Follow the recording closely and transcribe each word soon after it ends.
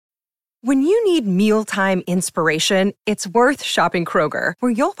When you need mealtime inspiration, it's worth shopping Kroger,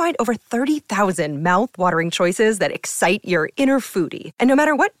 where you'll find over 30,000 mouth-watering choices that excite your inner foodie. And no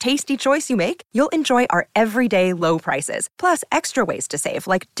matter what tasty choice you make, you'll enjoy our everyday low prices, plus extra ways to save,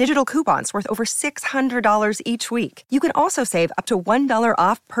 like digital coupons worth over $600 each week. You can also save up to $1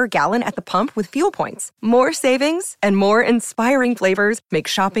 off per gallon at the pump with fuel points. More savings and more inspiring flavors make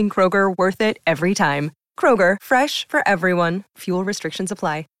shopping Kroger worth it every time. Kroger, fresh for everyone. Fuel restrictions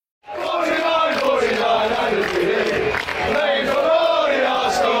apply.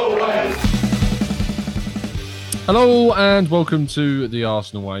 Hello and welcome to the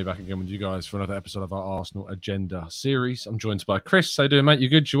Arsenal Way. Back again with you guys for another episode of our Arsenal Agenda series. I'm joined by Chris. How you doing, mate? You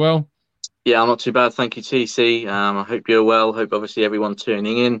good? You well? Yeah, I'm not too bad. Thank you, TC. I hope you're well. Hope obviously everyone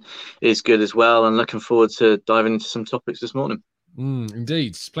tuning in is good as well. And looking forward to diving into some topics this morning.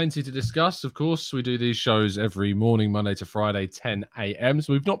 Indeed. Plenty to discuss, of course. We do these shows every morning, Monday to Friday, 10 a.m.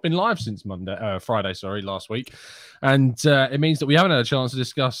 So we've not been live since Friday, last week. And it means that we haven't had a chance to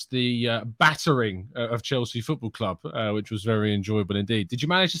discuss the battering of Chelsea Football Club, which was very enjoyable indeed. Did you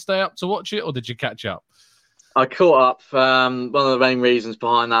manage to stay up to watch it or did you catch up? I caught up. One of the main reasons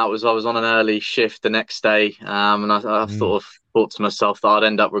behind that was I was on an early shift the next day. And I sort of thought to myself that I'd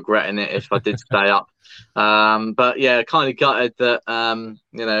end up regretting it if I did stay up. But yeah, kind of gutted that,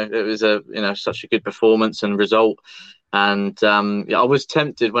 it was such a good performance and result. And I was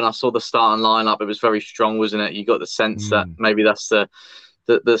tempted when I saw the starting lineup. It was very strong, wasn't it? You got the sense that maybe that's the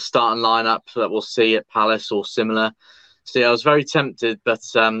starting lineup that we'll see at Palace or similar. So yeah, I was very tempted, but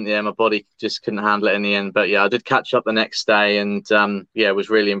my body just couldn't handle it in the end. But yeah, I did catch up the next day, and was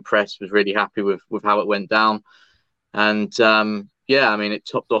really impressed. Was really happy with how it went down, and it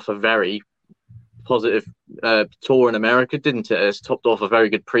topped off a very positive tour in America, didn't it? It's topped off a very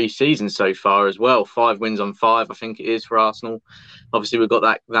good pre-season so far as well. 5 wins on 5, I think it is, for Arsenal. Obviously, we've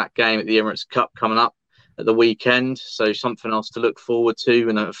got that game at the Emirates Cup coming up at the weekend, so something else to look forward to,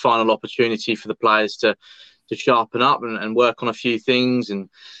 and a final opportunity for the players to sharpen up and work on a few things and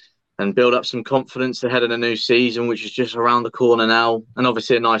build up some confidence ahead of the new season, which is just around the corner now. And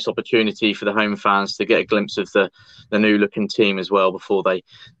obviously a nice opportunity for the home fans to get a glimpse of the new looking team as well before they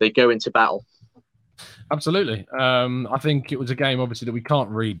go into battle. Absolutely. I think it was a game, obviously, that we can't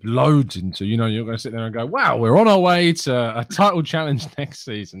read loads into. You're going to sit there and go, wow, we're on our way to a title challenge next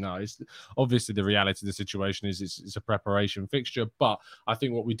season. No, it's obviously the reality of the situation is it's a preparation fixture. But I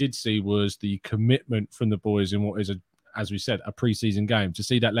think what we did see was the commitment from the boys in what is, as we said, a pre-season game. To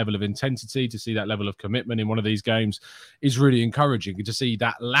see that level of intensity, to see that level of commitment in one of these games is really encouraging. And to see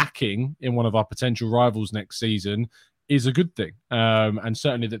that lacking in one of our potential rivals next season is a good thing. And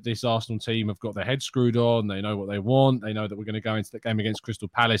certainly that this Arsenal team have got their head screwed on. They know what they want. They know that we're going to go into the game against Crystal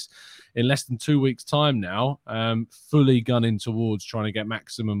Palace in less than 2 weeks' time now, fully gunning towards trying to get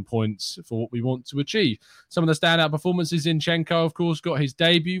maximum points for what we want to achieve. Some of the standout performances, Zinchenko, of course, got his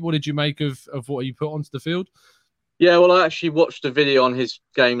debut. What did you make of what he put onto the field? Yeah, well, I actually watched a video on his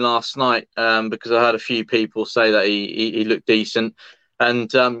game last night because I heard a few people say that he looked decent.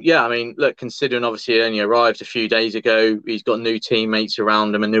 And look, considering obviously he only arrived a few days ago, he's got new teammates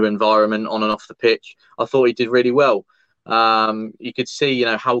around him, a new environment on and off the pitch. I thought he did really well. You could see,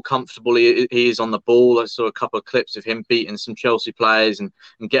 how comfortable he is on the ball. I saw a couple of clips of him beating some Chelsea players and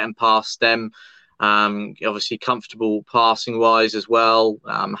getting past them. Obviously comfortable passing wise as well.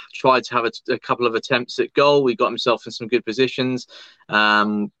 Tried to have a couple of attempts at goal. He got himself in some good positions,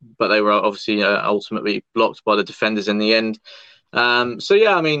 but they were obviously ultimately blocked by the defenders in the end.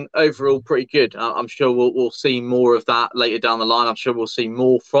 Overall pretty good. I'm sure we'll see more of that later down the line. I'm sure we'll see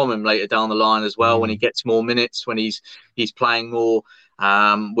more from him later down the line as well when he gets more minutes, when he's playing more.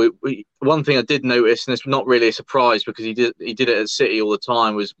 One thing I did notice, and it's not really a surprise because he did it at City all the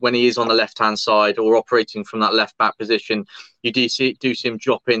time, was when he is on the left-hand side or operating from that left-back position, you do see him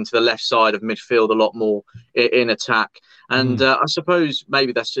drop into the left side of midfield a lot more in attack. And I suppose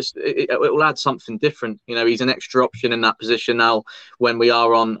maybe that's just it will add something different. He's an extra option in that position now when we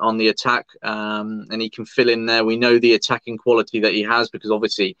are on the attack, and he can fill in there. We know the attacking quality that he has because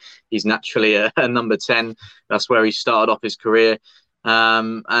obviously he's naturally a number 10. That's where he started off his career.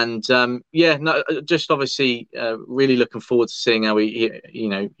 Just obviously really looking forward to seeing how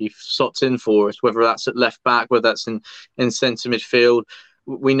he slots in for us, whether that's at left back, whether that's in centre midfield.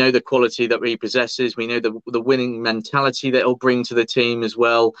 We know the quality that he possesses. We know the winning mentality that he'll bring to the team as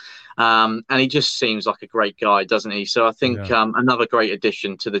well. And he just seems like a great guy, doesn't he? So I think another great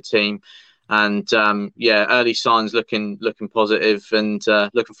addition to the team. And early signs looking positive, and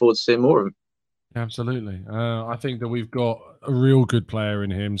looking forward to seeing more of him. Absolutely. I think that we've got a real good player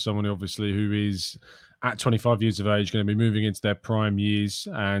in him, someone obviously who is at 25 years of age, going to be moving into their prime years.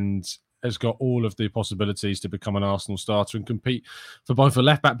 And has got all of the possibilities to become an Arsenal starter and compete for both a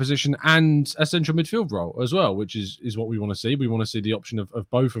left-back position and a central midfield role as well, which is what we want to see. We want to see the option of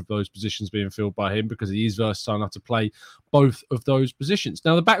both of those positions being filled by him because he is versatile enough to play both of those positions.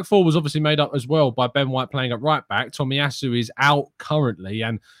 Now, the back four was obviously made up as well by Ben White playing at right-back. Tomiyasu is out currently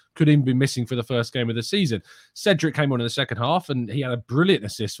and could even be missing for the first game of the season. Cedric came on in the second half and he had a brilliant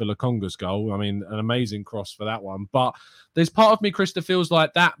assist for Lokonga's goal. I mean, an amazing cross for that one. But there's part of me, Chris, that feels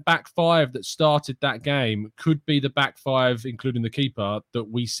like that back five that started that game could be the back five, including the keeper, that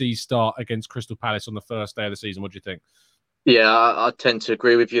we see start against Crystal Palace on the first day of the season. What do you think? Yeah, I tend to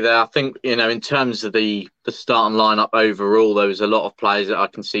agree with you there. I think, in terms of the starting lineup overall, there was a lot of players that I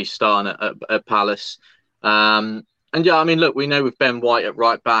can see starting at Palace. And yeah, I mean, look, we know with Ben White at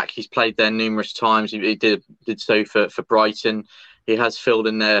right back, he's played there numerous times. He did so for Brighton. He has filled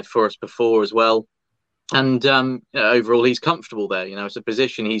in there for us before as well. And overall, he's comfortable there. It's a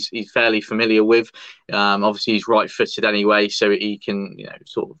position he's fairly familiar with. Obviously, he's right-footed anyway, so he can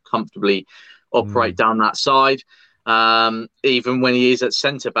sort of comfortably operate down that side. Even when he is at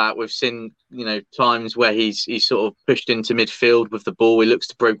centre back, we've seen times where he's sort of pushed into midfield with the ball. He looks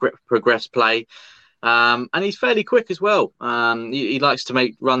to progress play. And he's fairly quick as well. He likes to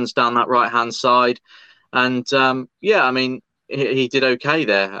make runs down that right-hand side. And, yeah, I mean, he did okay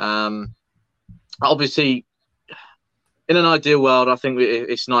there. Obviously, in an ideal world, I think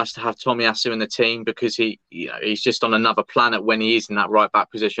it's nice to have Tomiyasu in the team because he's just on another planet when he is in that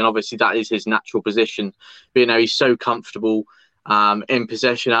right-back position. Obviously, that is his natural position. But, he's so comfortable in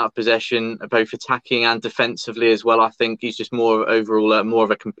possession, out of possession, both attacking and defensively as well. I think he's just more overall more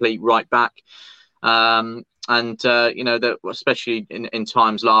of a complete right-back. That especially in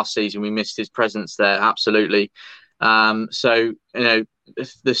times last season, we missed his presence there. Absolutely. So,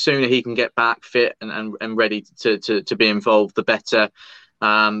 the sooner he can get back fit and ready to be involved, the better.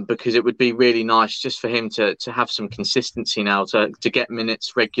 Because it would be really nice just for him to have some consistency now, to get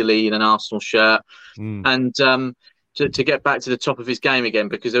minutes regularly in an Arsenal shirt and to get back to the top of his game again,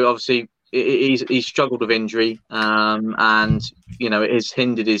 because obviously he's struggled with injury and it has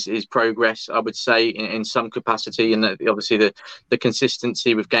hindered his progress, I would say, in some capacity, and obviously the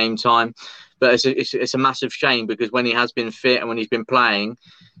consistency with game time. But it's a massive shame because when he has been fit and when he's been playing,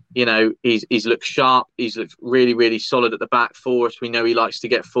 he's looked sharp. He's looked really, really solid at the back for us. We know he likes to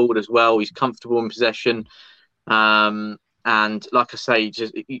get forward as well. He's comfortable in possession. And like I say,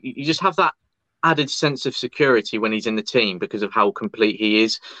 you just have that added sense of security when he's in the team because of how complete he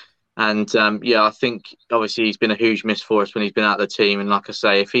is. And I think obviously he's been a huge miss for us when he's been out of the team. And like I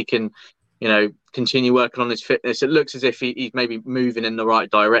say, if he can, continue working on his fitness, it looks as if he's maybe moving in the right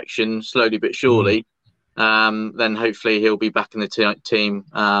direction slowly but surely. Then hopefully he'll be back in the team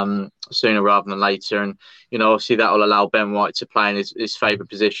sooner rather than later. And, obviously that will allow Ben White to play in his favourite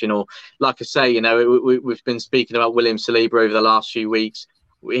position. Or like I say, we've been speaking about William Saliba over the last few weeks.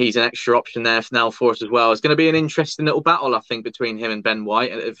 He's an extra option there now for us as well. It's going to be an interesting little battle, I think, between him and Ben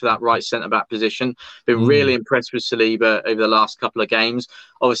White for that right centre-back position. Been really impressed with Saliba over the last couple of games.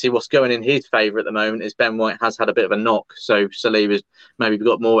 Obviously, what's going in his favour at the moment is Ben White has had a bit of a knock. So Saliba's maybe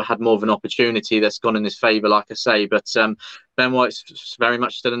had more of an opportunity that's gone in his favour, like I say. But Ben White's very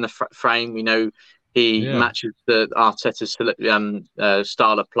much still in the frame. We know he matches the Arteta's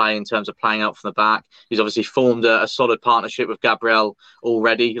style of play in terms of playing out from the back. He's obviously formed a solid partnership with Gabriel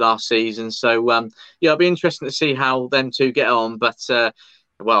already last season. So, it'll be interesting to see how them two get on. But,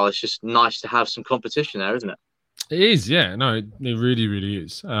 it's just nice to have some competition there, isn't it? It is, yeah. No, it really, really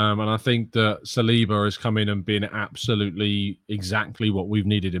is. And I think that Saliba has come in and been absolutely exactly what we've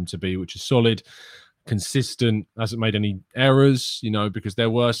needed him to be, which is solid, consistent, hasn't made any errors, because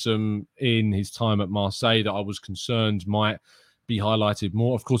there were some in his time at Marseille that I was concerned might be highlighted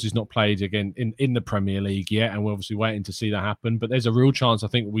more. Of course, he's not played again in the Premier League yet, and we're obviously waiting to see that happen. But there's a real chance, I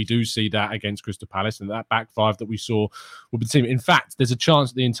think, we do see that against Crystal Palace, and that back five that we saw will be the team. In fact, there's a chance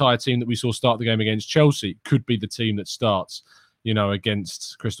that the entire team that we saw start the game against Chelsea could be the team that starts,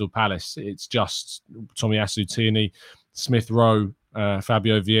 against Crystal Palace. It's just Tomiyasu, Tierney, Smith Rowe,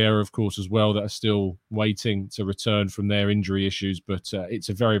 Fabio Vieira, of course, as well, that are still waiting to return from their injury issues. But it's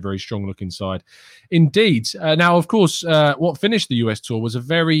a very, very strong looking side indeed. Now, of course, what finished the US tour was a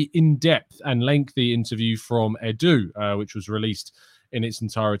very in-depth and lengthy interview from Edu, which was released in its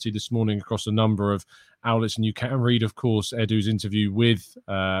entirety this morning across a number of outlets. And you can read, of course, Edu's interview with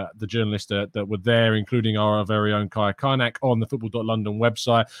the journalists that were there, including our very own Kaya Kaynak, on the football.london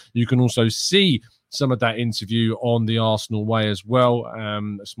website. You can also see some of that interview on the Arsenal Way as well.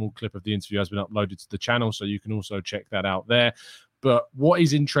 A small clip of the interview has been uploaded to the channel, so you can also check that out there. But what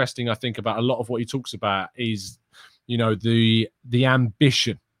is interesting, I think, about a lot of what he talks about is, the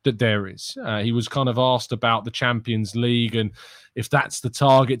ambition that there is. He was kind of asked about the Champions League and if that's the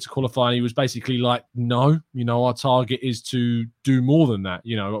target to qualify. And he was basically like, no, our target is to do more than that.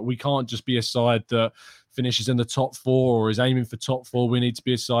 We can't just be a side that finishes in the top 4 or is aiming for top 4. We need to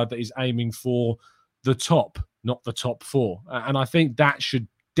be a side that is aiming for the top, not the top 4. And I think that should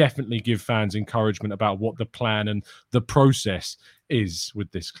definitely give fans encouragement about what the plan and the process is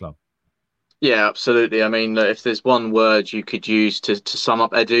with this club. Yeah, absolutely. I mean, if there's one word you could use to sum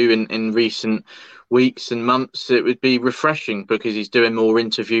up Edu in recent weeks and months, it would be refreshing, because he's doing more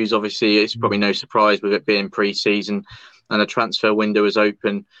interviews. Obviously, it's probably no surprise with it being pre-season and the transfer window is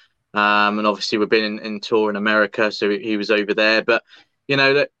open. And obviously, we've been in tour in America, so he was over there. But,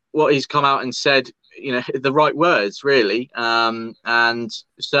 what he's come out and said, the right words, really. And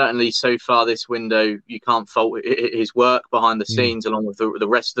certainly so far this window, you can't fault his work behind the scenes, along with the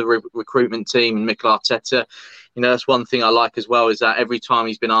rest of the recruitment team and Mikel Arteta. That's one thing I like as well, is that every time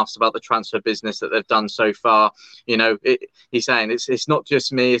he's been asked about the transfer business that they've done so far, he's saying it's not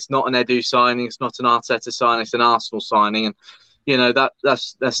just me, it's not an Edu signing, it's not an Arteta signing, it's an Arsenal signing. And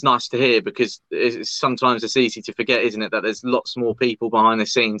that's nice to hear, because sometimes it's easy to forget, isn't it, that there's lots more people behind the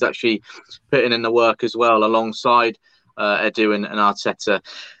scenes actually putting in the work as well, alongside Edu and Arteta.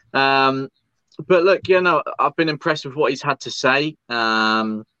 But look, I've been impressed with what he's had to say,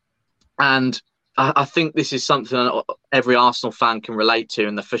 and I think this is something that every Arsenal fan can relate to,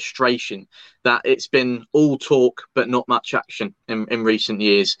 and the frustration that it's been all talk but not much action in recent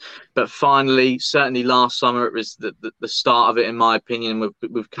years. But finally, certainly last summer, it was the start of it, in my opinion.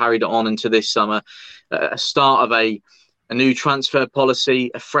 We've carried it on into this summer. A start of a new transfer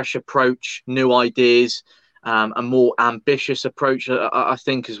policy, a fresh approach, new ideas, a more ambitious approach, I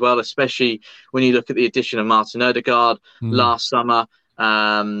think, as well, especially when you look at the addition of Martin Odegaard last summer.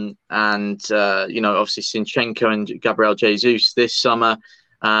 And obviously Zinchenko and Gabriel Jesus this summer.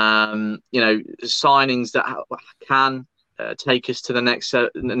 Signings that can take us to the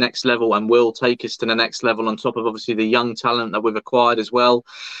next level, and will take us to the next level, on top of obviously the young talent that we've acquired as well.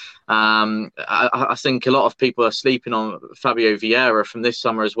 I think a lot of people are sleeping on Fabio Vieira from this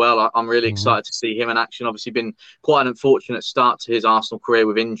summer as well. I'm really excited to see him in action. Obviously been quite an unfortunate start to his Arsenal career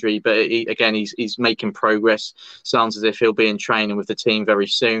with injury, but he's making progress. Sounds as if he'll be in training with the team very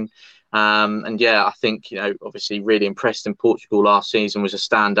soon. I think, obviously really impressed in Portugal last season, was a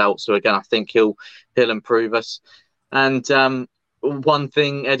standout. So again, I think he'll improve us. And one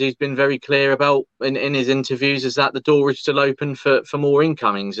thing Edu's been very clear about in his interviews is that the door is still open for more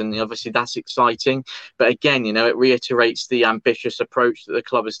incomings, and obviously that's exciting. But again, it reiterates the ambitious approach that the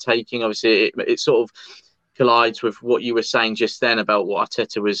club is taking. Obviously, it sort of collides with what you were saying just then about what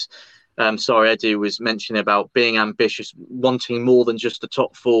Edu was mentioning about being ambitious, wanting more than just the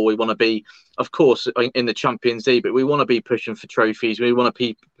top 4. We want to be, of course, in the Champions League, but we want to be pushing for trophies. We want to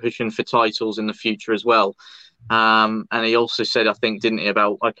be pushing for titles in the future as well. And he also said, I think, didn't he,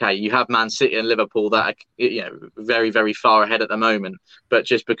 about, okay, you have Man City and Liverpool that are, very, very far ahead at the moment, but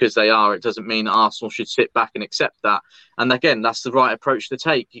just because they are, it doesn't mean that Arsenal should sit back and accept that. And again, that's the right approach to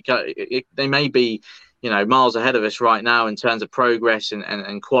take. They may be, miles ahead of us right now in terms of progress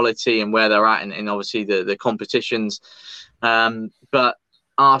and quality and where they're at in obviously the competitions. But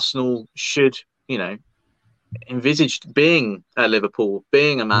Arsenal should, envisaged being a Liverpool,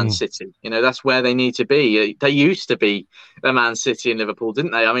 being a Man City. That's where they need to be. They used to be a Man City and Liverpool,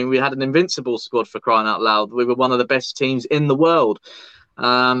 didn't they? I mean, we had an invincible squad, for crying out loud. We were one of the best teams in the world.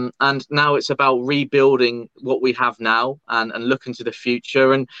 And now it's about rebuilding what we have now and looking to the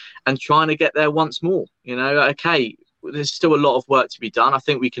future and trying to get there once more. Okay, there's still a lot of work to be done. I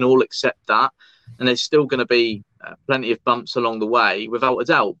think we can all accept that. And there's still going to be plenty of bumps along the way, without a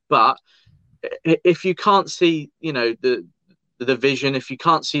doubt. But if you can't see, the vision, if you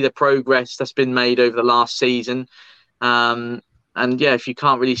can't see the progress that's been made over the last season, if you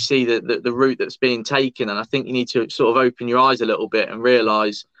can't really see the route that's being taken, and I think you need to sort of open your eyes a little bit and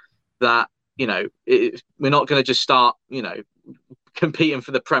realise that, we're not going to just start, competing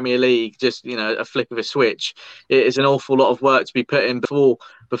for the Premier League, just, a flick of a switch. It is an awful lot of work to be put in before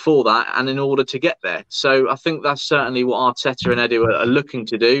that, and in order to get there. So I think that's certainly what Arteta and Edu are looking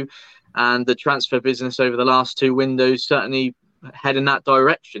to do. And the transfer business over the last 2 windows certainly head in that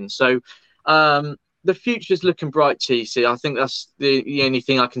direction. So the future's looking bright, TC. I think that's the only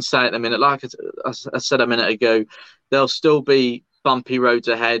thing I can say at the minute. Like I said a minute ago, there'll still be bumpy roads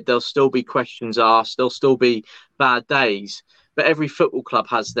ahead. There'll still be questions asked. There'll still be bad days. But every football club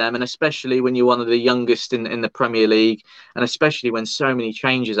has them, and especially when you're one of the youngest in the Premier League, and especially when so many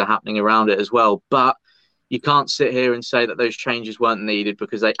changes are happening around it as well. But you can't sit here and say that those changes weren't needed,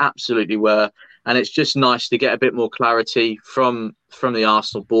 because they absolutely were. And it's just nice to get a bit more clarity from the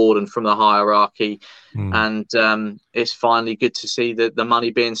Arsenal board and from the hierarchy. And it's finally good to see the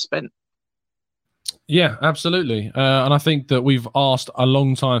money being spent. Yeah, absolutely. And I think that we've asked a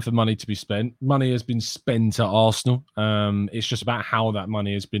long time for money to be spent. Money has been spent at Arsenal. It's just about how that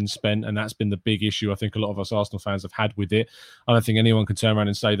money has been spent. And that's been the big issue I think a lot of us Arsenal fans have had with it. I don't think anyone can turn around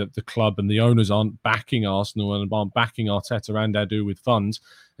and say that the club and the owners aren't backing Arsenal and aren't backing Arteta and Adu with funds.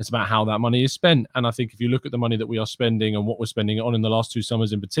 It's about how that money is spent. And I think if you look at the money that we are spending and what we're spending it on in the last 2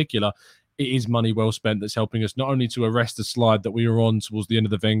 summers in particular, it is money well spent that's helping us not only to arrest the slide that we were on towards the end of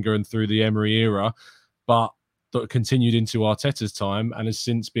the Wenger and through the Emery era, but that continued into Arteta's time and has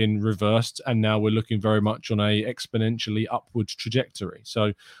since been reversed. And now we're looking very much on a exponentially upward trajectory.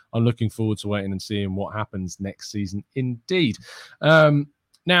 So I'm looking forward to waiting and seeing what happens next season indeed.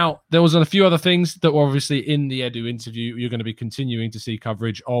 Now, there was a few other things that were obviously in the Edu interview. You're going to be continuing to see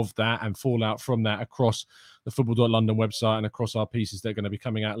coverage of that and fallout from that across the Football.London website and across our pieces that are going to be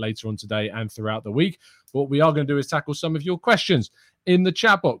coming out later on today and throughout the week. But what we are going to do is tackle some of your questions in the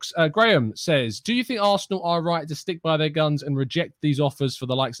chat box. Graham says, do you think Arsenal are right to stick by their guns and reject these offers for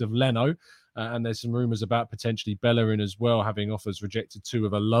the likes of Leno? And there's some rumours about potentially Bellerin as well, having offers rejected too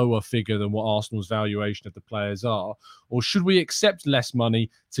of a lower figure than what Arsenal's valuation of the players are. Or should we accept less money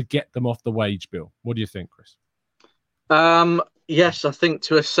to get them off the wage bill? What do you think, Chris? Yes, I think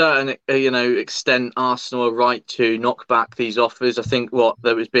to a certain extent, Arsenal are right to knock back these offers. I think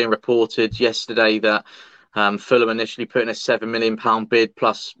that was being reported yesterday that Fulham initially put in a £7 million bid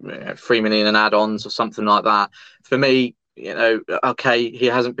plus 3 million in add-ons or something like that. For me, okay, he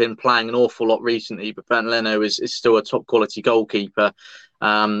hasn't been playing an awful lot recently, but Bernd Leno is still a top quality goalkeeper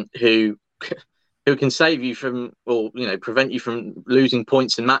who can save you from, or prevent you from losing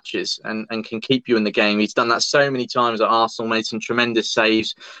points in matches and can keep you in the game. He's done that so many times at Arsenal, made some tremendous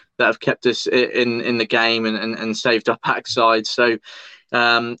saves that have kept us in the game and saved our backside. So,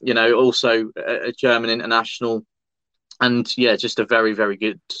 also a German international. And just a very, very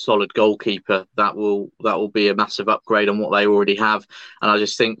good, solid goalkeeper that will be a massive upgrade on what they already have. And I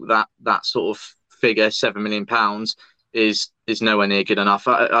just think that sort of figure, £7 million, is nowhere near good enough.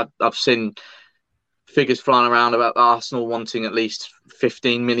 I've seen figures flying around about Arsenal wanting at least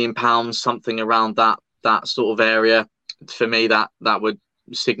 £15 million, something around that sort of area. For me, that would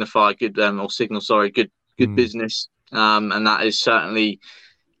signify good business, and that is certainly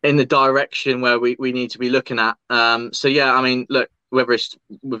in the direction where we need to be looking at. Look, whether it's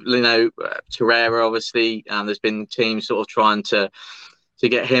with Torreira, obviously, there's been teams sort of trying to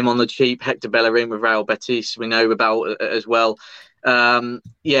get him on the cheap. Hector Bellerin with Real Betis, we know about as well.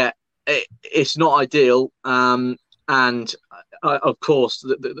 It's not ideal, and of course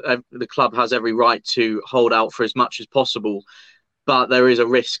the club has every right to hold out for as much as possible. But there is a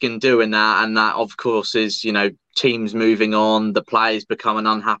risk in doing that, and that, of course, is teams moving on, the players becoming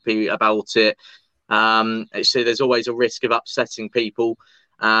unhappy about it. So there's always a risk of upsetting people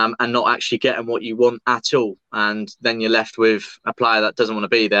and not actually getting what you want at all, and then you're left with a player that doesn't want to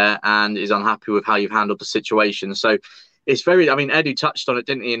be there and is unhappy with how you've handled the situation. So it's very. I mean, Edu touched on it,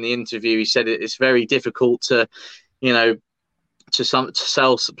 didn't he, in the interview? He said it's very difficult to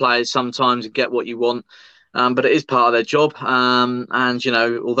sell players sometimes and get what you want. But it is part of their job.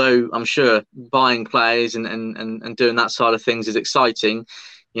 Although I'm sure buying players and doing that side of things is exciting,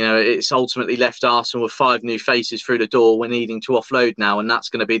 it's ultimately left Arsenal with 5 new faces through the door. We're needing to offload now, and that's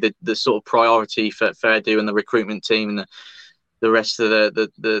going to be the sort of priority for Edu and the recruitment team and the rest of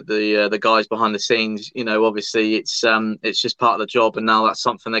the guys behind the scenes. Obviously it's just part of the job, and now that's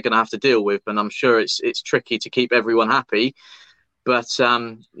something they're going to have to deal with. And I'm sure it's tricky to keep everyone happy. But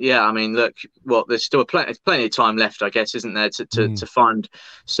look, there's still plenty of time left, I guess, isn't there, to find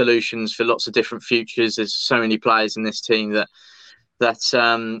solutions for lots of different futures. There's so many players in this team that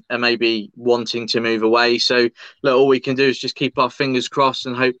are maybe wanting to move away. So look, all we can do is just keep our fingers crossed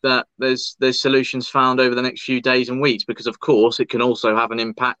and hope that there's solutions found over the next few days and weeks, because of course it can also have an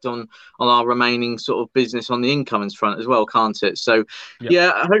impact on our remaining sort of business on the incomings front as well, can't it? So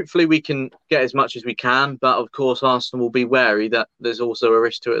hopefully we can get as much as we can, but of course Arsenal will be wary that there's also a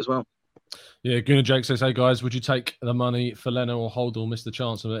risk to it as well. Yeah, Gunnar Jake says, hey guys, would you take the money for Leno or hold or miss the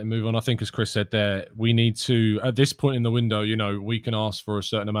chance of letting move on? I think, as Chris said there, we need to, at this point in the window, we can ask for a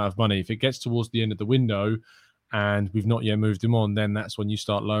certain amount of money. If it gets towards the end of the window and we've not yet moved him on, then that's when you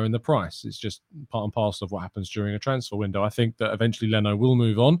start lowering the price. It's just part and parcel of what happens during a transfer window. I think that eventually Leno will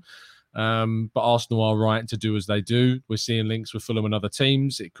move on. But Arsenal are right to do as they do. We're seeing links with Fulham and other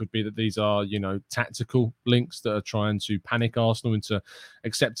teams. It could be that these are, tactical links that are trying to panic Arsenal into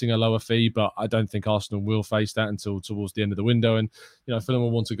accepting a lower fee. But I don't think Arsenal will face that until towards the end of the window. And, Fulham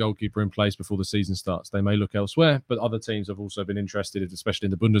will want a goalkeeper in place before the season starts. They may look elsewhere, but other teams have also been interested, especially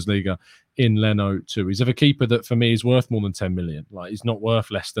in the Bundesliga, in Leno too. He's a keeper that for me is worth more than 10 million. Like, he's not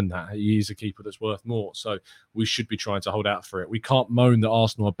worth less than that. He's a keeper that's worth more. So we should be trying to hold out for it. We can't moan that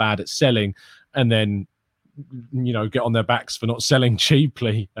Arsenal are bad at selling and then get on their backs for not selling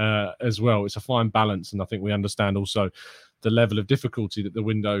cheaply as well. It's a fine balance, and I think we understand also the level of difficulty that the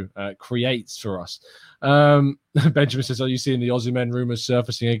window creates for us. Benjamin says, are you seeing the Osimhen rumours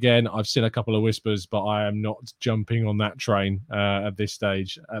surfacing again? I've seen a couple of whispers, but I am not jumping on that train at this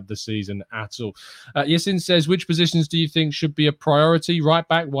stage of the season at all. Yasin says, which positions do you think should be a priority? Right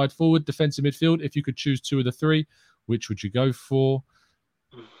back, wide forward, defensive midfield. If you could choose two of the three, which would you go for?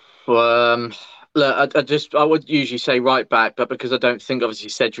 Look, I would usually say right back, but because I don't think obviously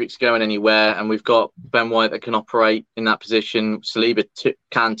Cedric's going anywhere, and we've got Ben White that can operate in that position. Saliba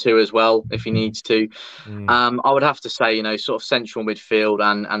can too as well if he needs to. I would have to say, sort of central midfield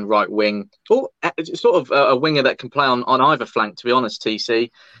and right wing, or sort of a winger that can play on either flank. To be honest,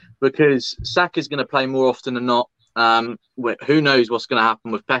 TC, because Saka's going to play more often than not. Who knows what's going to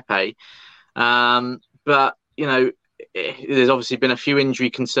happen with Pepe? But there's obviously been a few injury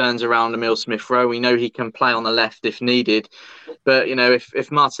concerns around Emile Smith-Rowe. We know he can play on the left if needed. But,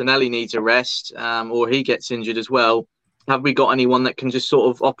 if Martinelli needs a rest or he gets injured as well, have we got anyone that can just sort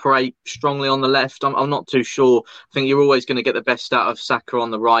of operate strongly on the left? I'm not too sure. I think you're always going to get the best out of Saka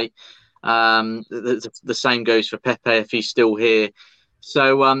on the right. The same goes for Pepe if he's still here.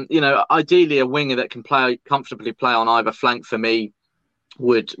 So, ideally a winger that can comfortably play on either flank for me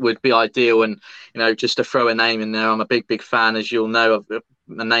would be ideal. And just to throw a name in there, I'm a big fan, as you'll know, of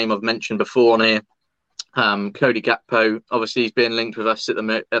a name I've mentioned before on here, Cody Gakpo. Obviously he's being linked with us at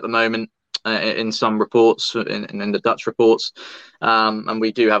the moment in some reports, in the Dutch reports, and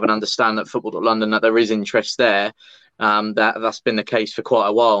we do have an understanding at Football.London that there is interest there. That's been the case for quite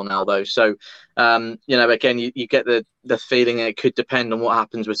a while now, though. So, again, you get the feeling that it could depend on what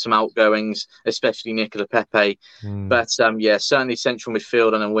happens with some outgoings, especially Nicola Pepe. But certainly central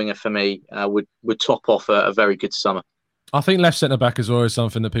midfield and a winger for me would top off a very good summer. I think left centre back is always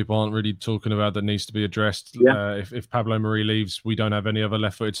something that people aren't really talking about that needs to be addressed. Yeah. If Pablo Mari leaves, we don't have any other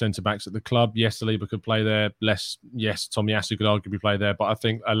left-footed centre backs at the club. Yes, Saliba could play there. Tom Yasu could arguably play there. But I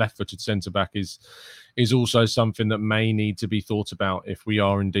think a left-footed centre back is also something that may need to be thought about if we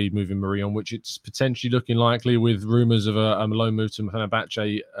are indeed moving Mari on, which it's potentially looking likely with rumours of a loan move to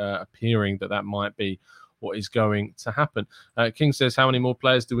Fenerbahce appearing that might be what is going to happen. King says, how many more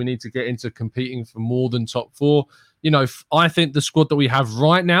players do we need to get into competing for more than top four? I think the squad that we have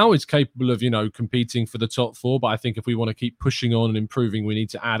right now is capable of, competing for the top four. But I think if we want to keep pushing on and improving, we need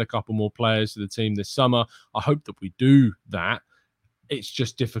to add a couple more players to the team this summer. I hope that we do that. It's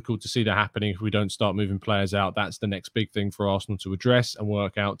just difficult to see that happening if we don't start moving players out. That's the next big thing for Arsenal to address and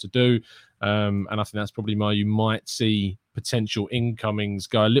work out to do. And I think that's probably why you might see potential incomings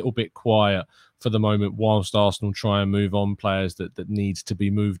go a little bit quiet for the moment whilst Arsenal try and move on players that needs to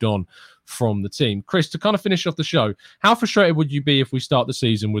be moved on from the team. Chris, to kind of finish off the show, how frustrated would you be if we start the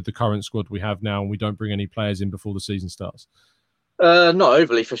season with the current squad we have now and we don't bring any players in before the season starts? Not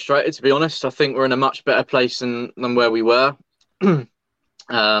overly frustrated, to be honest. I think we're in a much better place than where we were. We've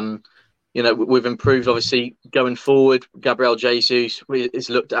improved, obviously, going forward. Gabriel Jesus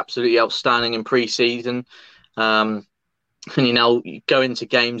has looked absolutely outstanding in pre-season. And you now go into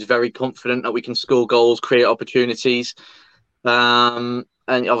games very confident that we can score goals, create opportunities. And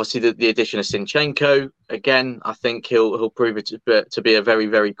obviously the addition of Zinchenko, again, I think he'll prove it to be a very,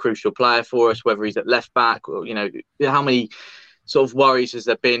 very crucial player for us, whether he's at left back or, how many sort of worries has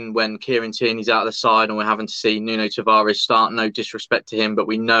there been when Kieran Tierney's out of the side and we're having to see Nuno Tavares start? No disrespect to him, but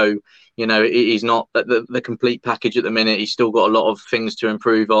we know, he's not the complete package at the minute. He's still got a lot of things to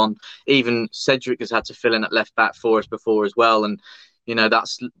improve on. Even Cedric has had to fill in at left back for us before as well. And,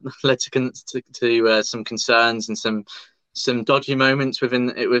 that's led to some concerns and some dodgy moments within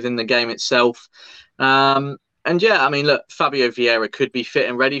the game itself. Look, Fabio Vieira could be fit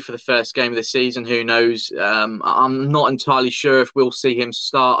and ready for the first game of the season. Who knows? I'm not entirely sure if we'll see him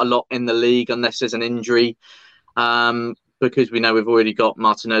start a lot in the league unless there's an injury, because we know we've already got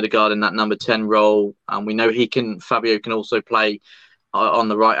Martin Odegaard in that number 10 role, and we know Fabio can also play on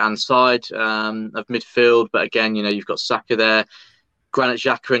the right-hand side of midfield. But again, you've got Saka there. Granit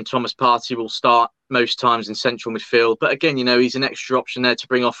Xhaka and Thomas Partey will start most times in central midfield. But again, he's an extra option there to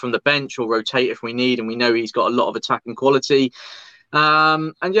bring off from the bench or rotate if we need. And we know he's got a lot of attacking quality.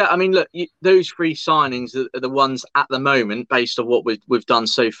 And yeah, I mean, look, those three signings are the ones at the moment, based on what we've done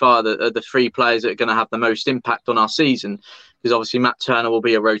so far, the three players that are going to have the most impact on our season. Because obviously Matt Turner will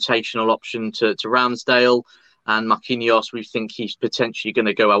be a rotational option to Ramsdale, and Marquinhos, we think he's potentially going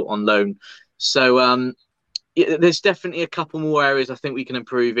to go out on loan. So yeah, there's definitely a couple more areas I think we can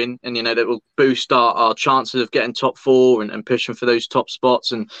improve in, and that will boost our chances of getting top four and pushing for those top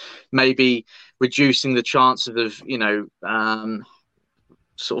spots, and maybe reducing the chances of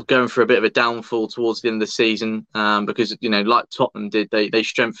sort of going for a bit of a downfall towards the end of the season, because like Tottenham did, they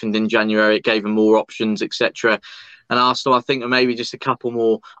strengthened in January, it gave them more options, etc. And Arsenal, I think, are maybe just a couple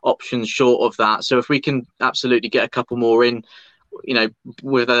more options short of that. So if we can absolutely get a couple more in,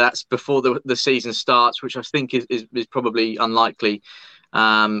 whether that's before the season starts, which I think is probably unlikely,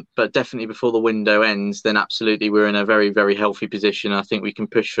 but definitely before the window ends, then absolutely we're in a very, very healthy position. I think we can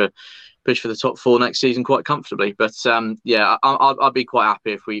push for the top four next season quite comfortably. But yeah, I'd be quite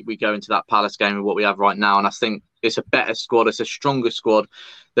happy if we go into that Palace game with what we have right now. And I think it's a better squad, it's a stronger squad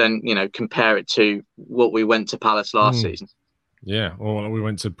than, compare it to what we went to Palace last season. Yeah, or we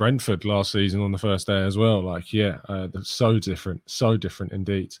went to Brentford last season on the first day as well. So different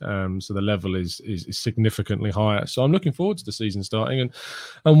indeed. So the level is significantly higher. So I'm looking forward to the season starting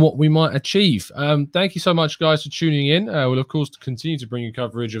and what we might achieve. Thank you so much, guys, for tuning in. We'll of course continue to bring you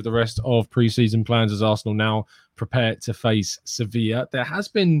coverage of the rest of pre-season plans as Arsenal now prepare to face Sevilla. There has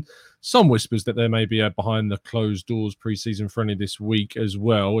been some whispers that there may be a behind the closed doors pre-season friendly this week as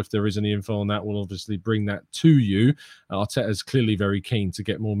well. If there is any info on that, we'll obviously bring that to you. Arteta's clearly very keen to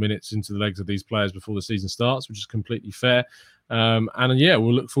get more minutes into the legs of these players before the season starts, which is completely fair. And yeah,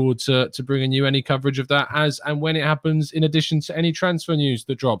 we'll look forward to bringing you any coverage of that as and when it happens, in addition to any transfer news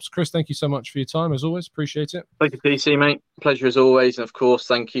that drops. Chris, thank you so much for your time, as always. Appreciate it. Thank you, PC, mate. Pleasure as always. And of course,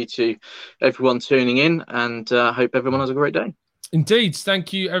 thank you to everyone tuning in, and hope everyone has a great day. Indeed.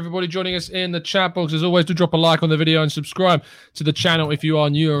 Thank you, everybody joining us in the chat box. As always, do drop a like on the video and subscribe to the channel if you are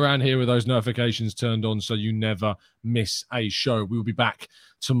new around here with those notifications turned on so you never miss a show. We will be back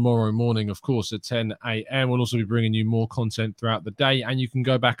tomorrow morning, of course, at 10 a.m. We'll also be bringing you more content throughout the day, and you can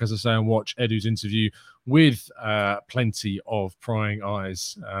go back, as I say, and watch Edu's interview with plenty of prying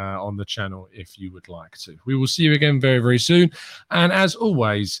eyes on the channel if you would like to. We will see you again very, very soon. And as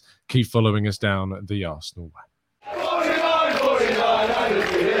always, keep following us down the Arsenal way.